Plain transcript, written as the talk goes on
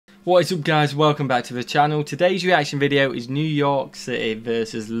What is up guys, welcome back to the channel. Today's reaction video is New York City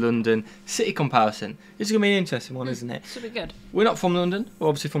versus London city comparison. This is going to be an interesting one, isn't it? Should be good. We're not from London, we're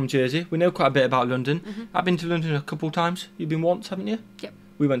obviously from Jersey. We know quite a bit about London. I've been to London a couple of times. You've been once, haven't you? Yep.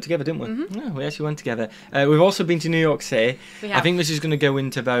 We went together, didn't we? Yeah, we actually went together. We've also been to New York City. I think this is going to go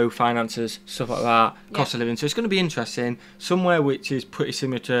into though finances, stuff like that, cost of living. So it's going to be interesting. Somewhere which is pretty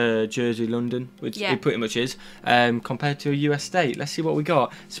similar to Jersey, London, which it pretty much is, compared to a US state. Let's see what we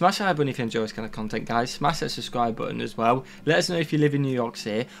got. Smash that like button if you enjoy this kind of content, guys. Smash that subscribe button as well. Let us know if you live in New York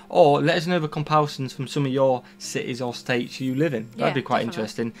City, or let us know the comparisons from some of your cities or states you live in. That'd be quite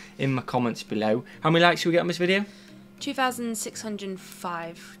interesting in the comments below. How many likes should we get on this video?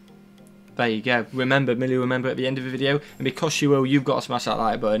 2,605. There you go. Remember, Millie, remember at the end of the video. And because you will, you've got to smash that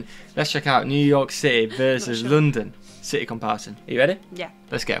like button. Let's check out New York City versus London city comparison. Are you ready? Yeah.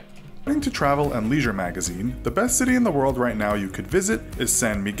 Let's go. According to Travel and Leisure magazine, the best city in the world right now you could visit is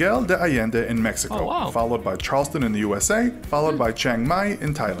San Miguel de Allende in Mexico, followed by Charleston in the USA, followed by Chiang Mai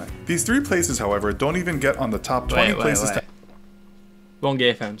in Thailand. These three places, however, don't even get on the top 20 places. Wrong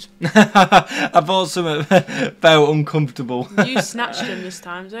earphones. I thought something felt uncomfortable. You snatched them this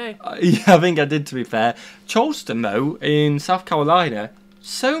time, too. Yeah, I think I did, to be fair. Charleston, though, in South Carolina,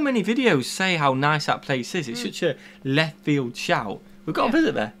 so many videos say how nice that place is. It's such a left field shout. We've got to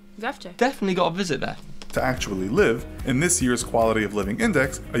visit there. We have to. Definitely got to visit there. To actually live in this year's Quality of Living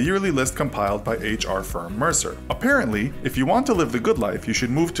Index, a yearly list compiled by HR firm Mercer. Apparently, if you want to live the good life, you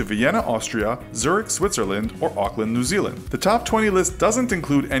should move to Vienna, Austria, Zurich, Switzerland, or Auckland, New Zealand. The top 20 list doesn't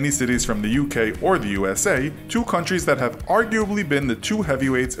include any cities from the UK or the USA, two countries that have arguably been the two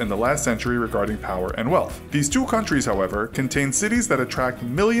heavyweights in the last century regarding power and wealth. These two countries, however, contain cities that attract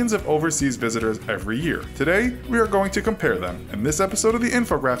millions of overseas visitors every year. Today, we are going to compare them in this episode of the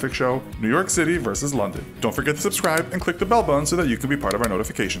infographic show, New York City versus London. Don't forget to subscribe and click the bell button so that you can be part of our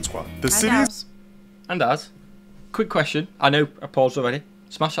notification squad. The cities and ours. Quick question. I know I paused already.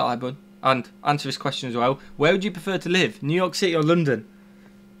 Smash that like button and answer this question as well. Where would you prefer to live? New York City or London?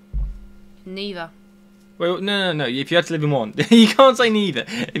 Neither. Well, no. If you had to live in one. You can't say neither.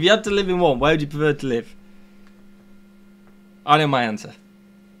 If you had to live in one, where would you prefer to live? I know my answer.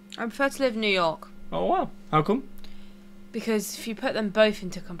 I prefer to live in New York. Oh, wow. How come? Because if you put them both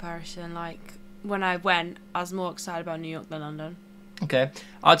into comparison, like, when I went, I was more excited about New York than London. Okay.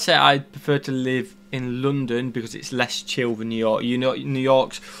 I'd say I'd prefer to live in London because it's less chill than New York. You know, New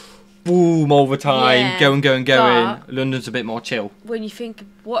York's boom all the time, going. London's a bit more chill. When you think,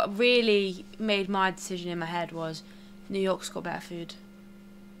 what really made my decision in my head was New York's got better food.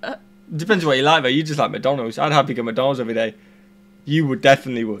 Depends what you like, though. You just like McDonald's. I'd happily go McDonald's every day. You would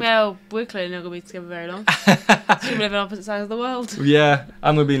definitely would. Well, we're clearly not going to be together very long. We live on opposite sides of the world. Yeah,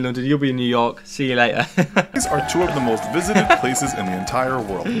 I'm going to be in London. You'll be in New York. See you later. These are two of the most visited places in the entire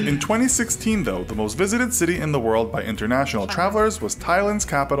world. In 2016, though, the most visited city in the world by international travelers was Thailand's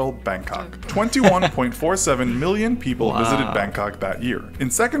capital, Bangkok. 21.47 million people visited Bangkok that year.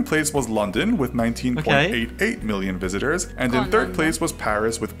 In second place was London with 19.88 million visitors, and in third place was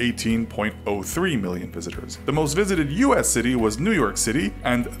Paris with 18.03 million visitors. The most visited US city was New York City,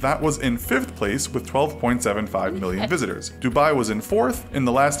 and that was in fifth place with 12.75 million visitors. Dubai was in fourth. In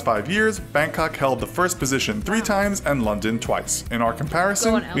the last 5 years, Bangkok held the first position 3 times and London twice. In our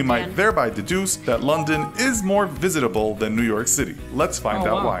comparison, we might thereby deduce that London is more visitable than New York City. Let's find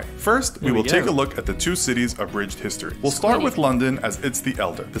out why. First, we will take a look at the two cities' abridged history. We'll start with London as it's the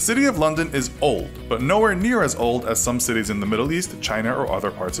elder. The city of London is old, but nowhere near as old as some cities in the Middle East, China, or other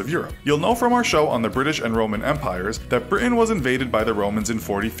parts of Europe. You'll know from our show on the British and Roman empires that Britain was invaded by the Romans in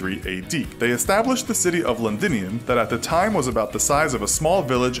 43 AD. They established the city of Londinium that at the time was about the size of a small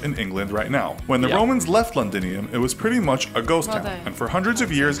village in England right now. When the Romans left Londinium, it was pretty much a ghost town, and for hundreds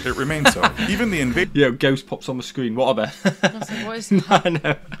of years it remained so. Even the ghost pops on the screen, what are they? What is that? I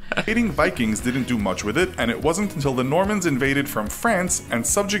know. Invading Vikings didn't do much with it, and it wasn't until the Normans invaded from France and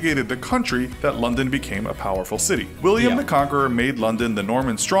subjugated the country that London became a powerful city. William the Conqueror made London the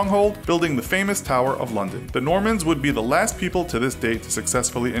Norman stronghold, building the famous Tower of London. The Normans would be the last people to this date to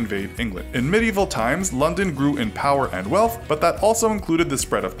successfully invade England. In medieval times, London grew in power and wealth, but that also included the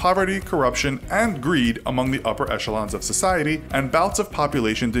spread of poverty, corruption, and greed among the upper echelons of society, and bouts of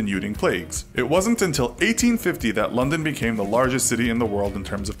population denuding plagues. It wasn't until 1850 that London became the largest city in the world in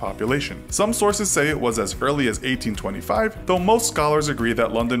terms of population. Some sources say it was as early as 1825, though most scholars agree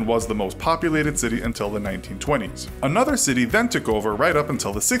that London was the most populated city until the 1920s. Another city then took over right up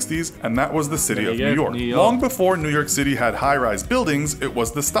until the 60s, and that was the city of New York. Long before New York City had high-rise buildings, it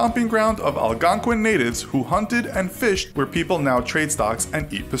was the stomping ground of Algonquin natives who hunted and fished where people now trade stocks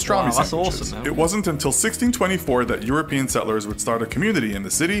and eat pastrami sandwiches. Awesome, it wasn't until 1624 that European settlers would start a community in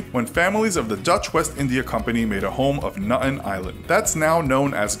the city when families of the Dutch West India Company made a home of Nutten Island. That's now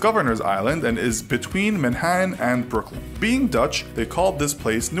known as Governor's Island and is between Manhattan and Brooklyn. Being Dutch, they called this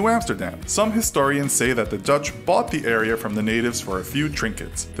place New Amsterdam. Some historians say that the Dutch bought the area from the natives for a few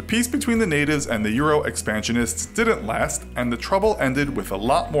trinkets. The peace between the natives and the Euro expansionists didn't last, and the trouble ended with a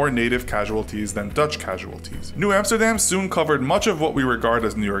lot more native casualties than Dutch casualties. New Amsterdam soon covered much of what we regard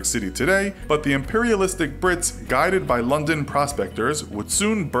as New York City today, but the imperialistic Brits, guided by London prospectors, would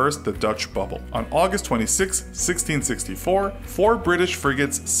soon burst the Dutch bubble. On August 26, 1664, 4 British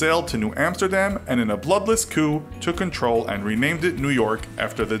frigates sailed to New Amsterdam and in a bloodless coup took control and renamed it New York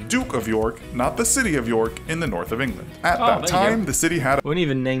after the Duke of York, not the city of York, in the north of England. At that time, the city had... We weren't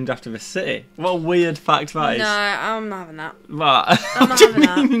even named after the city. What a weird fact that is. No, I'm not having that. What? I'm not having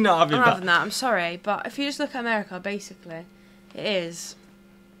that. You're not having I'm not having that. I'm sorry, but if you just look at America, basically, it is...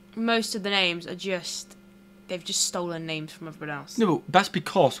 Most of the names are just... They've just stolen names from everyone else. No, but that's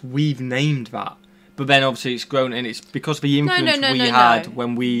because we've named that. But then obviously it's grown, and it's because of the influence we had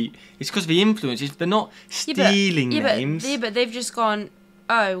when we... It's because of the influence. They're not stealing names. But they've just gone,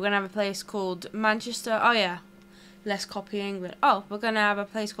 oh, we're going to have a place called Manchester. Oh, yeah. Let's copy England. Oh, we're going to have a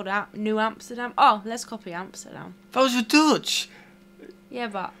place called New Amsterdam. Oh, let's copy Amsterdam. That was the Dutch. Yeah,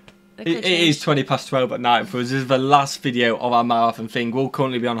 but... It is 12:20 at night for us. This is the last video of our marathon thing. We'll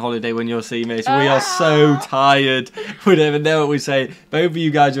currently be on holiday when you'll see me, so we are so tired. We don't even know what we say. But hopefully you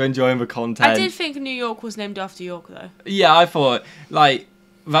guys are enjoying the content. I did think New York was named after York, though. Yeah, I thought, like,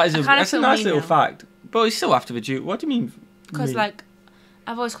 that's a nice little fact. But it's still after the Duke. What do you mean? Because, like,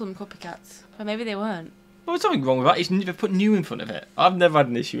 I've always called them copycats. But maybe they weren't. Well, there's nothing wrong with that. They've put new in front of it. I've never had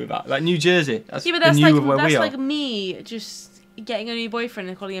an issue with that. Like, New Jersey. That's yeah, but that's like me just... getting a new boyfriend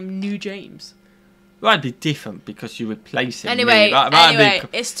and calling him New James. Well, that'd be different because you would place him. Anyway,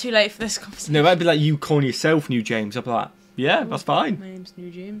 it's too late for this conversation. No, that'd be like you calling yourself New James. I'd be like, yeah, that's fine. My name's New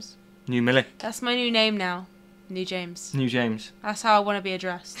James. New Millie. That's my new name now. New James. New James. That's how I want to be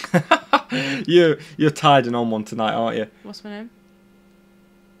addressed. You're tired and on one tonight, aren't you? What's my name?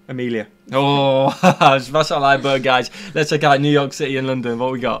 Amelia. Oh, that's not like bird, guys. Let's check out New York City and London.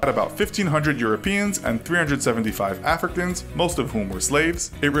 What we got? At about 1,500 Europeans and 375 Africans, most of whom were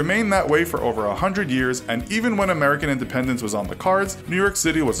slaves. It remained that way for over 100 years, and even when American independence was on the cards, New York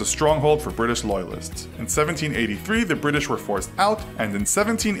City was a stronghold for British loyalists. In 1783, the British were forced out, and in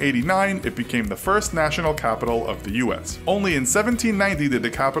 1789, it became the first national capital of the US. Only in 1790 did the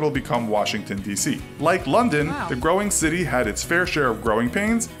capital become Washington, D.C. Like London, the growing city had its fair share of growing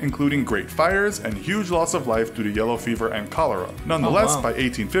pains, including great fires and huge loss of life due to yellow fever and cholera. Nonetheless, by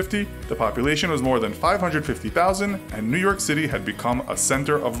 1850, the population was more than 550,000, and New York City had become a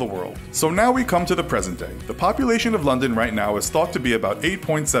center of the world. So now we come to the present day. The population of London right now is thought to be about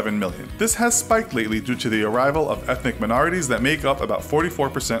 8.7 million. This has spiked lately due to the arrival of ethnic minorities that make up about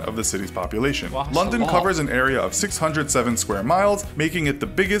 44% of the city's population. Wow, London covers an area of 607 square miles, making it the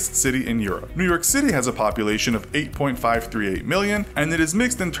biggest city in Europe. New York City has a population of 8.538 million, and it is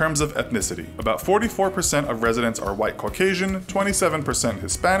mixed in terms of ethnicity. About 44% of residents are white Caucasian, 27%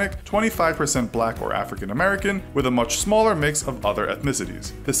 Hispanic, 25% Black or African American, with a much smaller mix of other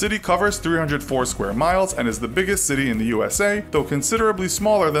ethnicities. The city covers 304 square miles and is the biggest city in the USA, though considerably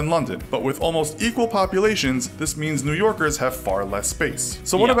smaller than London. But with almost equal populations, this means New Yorkers have far less space.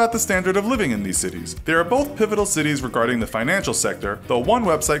 So what about the standard of living in these cities? They are both pivotal cities regarding the financial sector, though one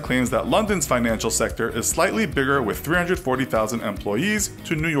website claims that London's financial sector is slightly bigger with 340,000 employees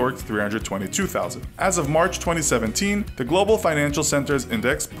to New York's 322,000. As of March 2017, the Global Financial Centers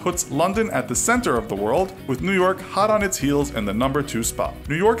Index puts London at the center of the world, with New York hot on its heels in the number 2 spot.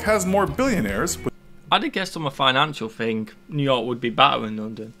 New York has more billionaires. I'd have guessed on a financial thing, New York would be better than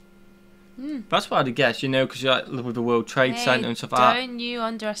London. That's what I'd have guessed, you know, because you're like with the World Trade Center and stuff like that. Don't you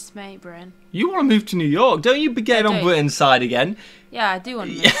underestimate Britain. You want to move to New York, don't you be getting on Britain's side again? Yeah, I do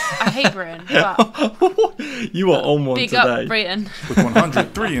want to move. I hate Britain, but... You are on one big today. Up Britain. With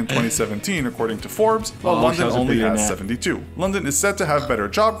 103 in 2017, according to Forbes, while London only has 72. London is said to have better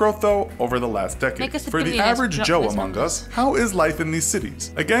job growth, though, over the last decade. For the average Joe among us, how is life in these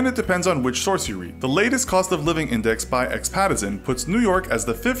cities? Again, it depends on which source you read. The latest cost of living index by Expatizen puts New York as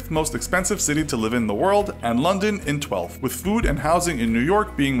the 5th most expensive city to live in the world, and London in 12th, with food and housing in New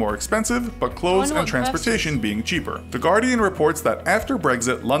York being more expensive, but clothes and transportation being cheaper. The Guardian reports that But after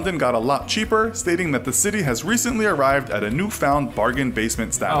Brexit, London got a lot cheaper, stating that the city has recently arrived at a newfound bargain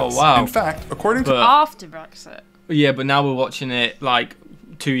basement status. Oh, wow. In fact, according to... After Brexit. Yeah, but now we're watching it like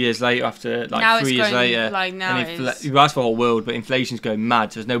 2 years later, after like now 3 years later. Like now and that's for the whole world, but inflation's going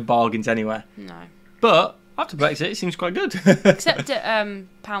mad, so there's no bargains anywhere. No. But after Brexit, it seems quite good. Except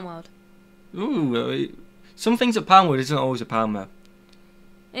at Pound World. Ooh, some things at Pound World isn't always a pound though.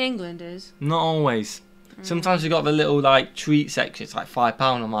 In England is. Not always. Sometimes you got the little like treat section, it's like £5.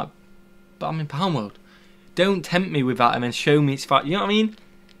 I'm like, but I'm in Pound World. Don't tempt me with that and then show me it's $5. You know what I mean?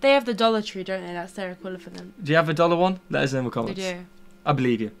 They have the Dollar Tree, don't they? That's their equivalent for them. Do you have a dollar one? Let us know in the comments. They do. I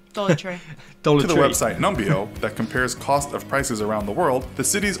believe you. Dollar Tree. Dollar To the Tree. website Numbeo that compares cost of prices around the world, the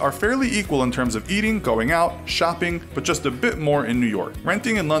cities are fairly equal in terms of eating, going out, shopping, but just a bit more in New York.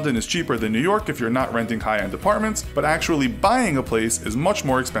 Renting in London is cheaper than New York if you're not renting high-end apartments, but actually buying a place is much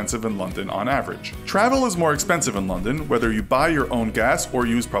more expensive in London on average. Travel is more expensive in London, whether you buy your own gas or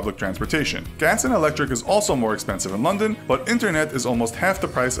use public transportation. Gas and electric is also more expensive in London, but internet is almost half the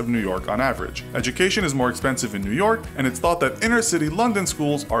price of New York on average. Education is more expensive in New York, and it's thought that inner-city London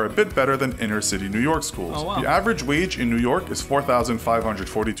schools are a bit better than inner-city New York schools. Oh, wow. The average wage in New York is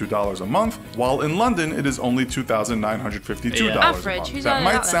 $4,542 a month, while in London it is only $2,952 Yeah. a Average. month. Who's That earning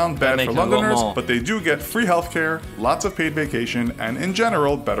might that then? sound They're bad for making a lot Londoners, more. but they do get free healthcare, lots of paid vacation, and in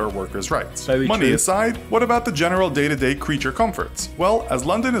general, better workers' rights. Very Money true. aside, what about the general day-to-day creature comforts? Well, as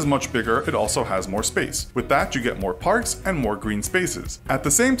London is much bigger, it also has more space. With that, you get more parks and more green spaces. At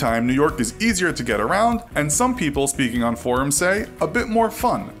the same time, New York is easier to get around, and some people speaking on forums say, a bit more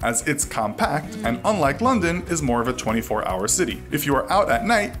fun, as it's compact, and unlike London, is more of a 24-hour city. If you are out at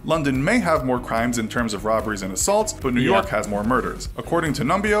night, London may have more crimes in terms of robberies and assaults, but New York has more murders. According to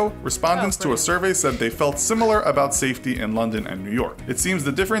Numbeo, respondents to a survey said they felt similar about safety in London and New York. It seems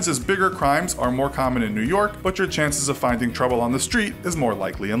the difference is bigger crimes are more common in New York, but your chances of finding trouble on the street is more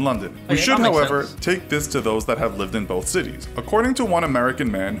likely in London. We Okay, should, that makes however, sense. take this to those that have lived in both cities. According to one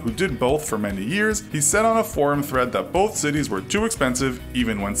American man who did both for many years, he said on a forum thread that both cities were too expensive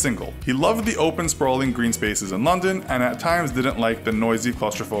even when single. He loved the open, sprawling green spaces in London and at times didn't like the noisy,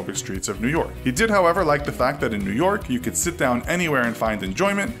 claustrophobic streets of New York. He did, however, like the fact that in New York you could sit down anywhere and find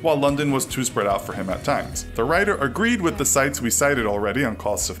enjoyment, while London was too spread out for him at times. The writer agreed with the sites we cited already on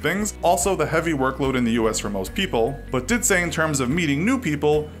costs of things, also the heavy workload in the US for most people, but did say in terms of meeting new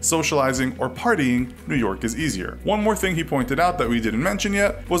people, socializing, or partying, New York is easier. One more thing he pointed out that we didn't mention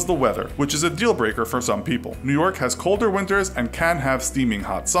yet was the weather, which is a deal breaker for some people. New York has colder winters and can have steaming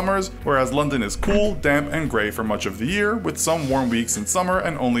hot summers, whereas London is cool, damp, and grey for much of the year, with some warm weeks in summer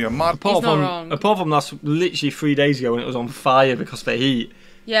and only a He's not wrong. Apart from that's literally 3 days ago when it was on fire because of the heat.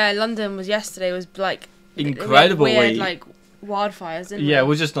 Yeah, London was yesterday. Was like Incredible we had heat. like wildfires, didn't Yeah, we?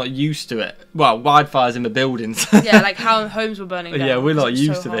 we're just not used to it. Well, wildfires in the buildings. Yeah, like how homes were burning down. Yeah, we're because not it was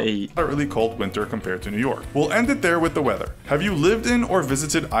used so to the hot. heat. a really cold winter compared to New York. We'll end it there with the weather. Have you lived in or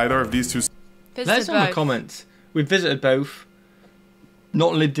visited either of these two? Visited Let us know in the both. comments. We've visited both.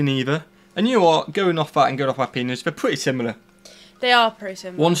 Not lived in either. And you know what? Going off that and going off our opinions, they're pretty similar. They are pretty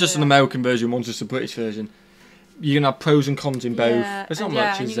similar. One's just an yeah. American version, one's just a British version. You're going to have pros and cons in both. Yeah, There's not and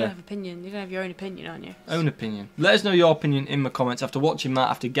much, and is you're there? gonna have opinion. You're gonna have your own opinion, aren't you? Own opinion. Let us know your opinion in the comments after watching that,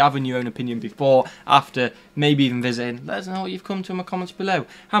 after gathering your own opinion before, after, maybe even visiting. Let us know what you've come to in the comments below.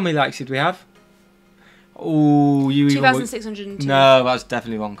 How many likes did we have? Oh, you even... 2,602. No, that's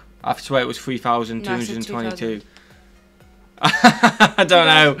definitely wrong. I swear it was 3,222. I don't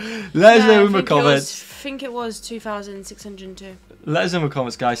know. Let us know in the comments. I think it was 2,602. Let us know in the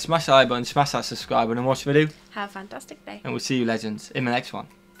comments, guys. Smash that like button, smash that subscribe button, and watch the video. Have a fantastic day. And we'll see you, legends, in the next one.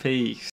 Peace.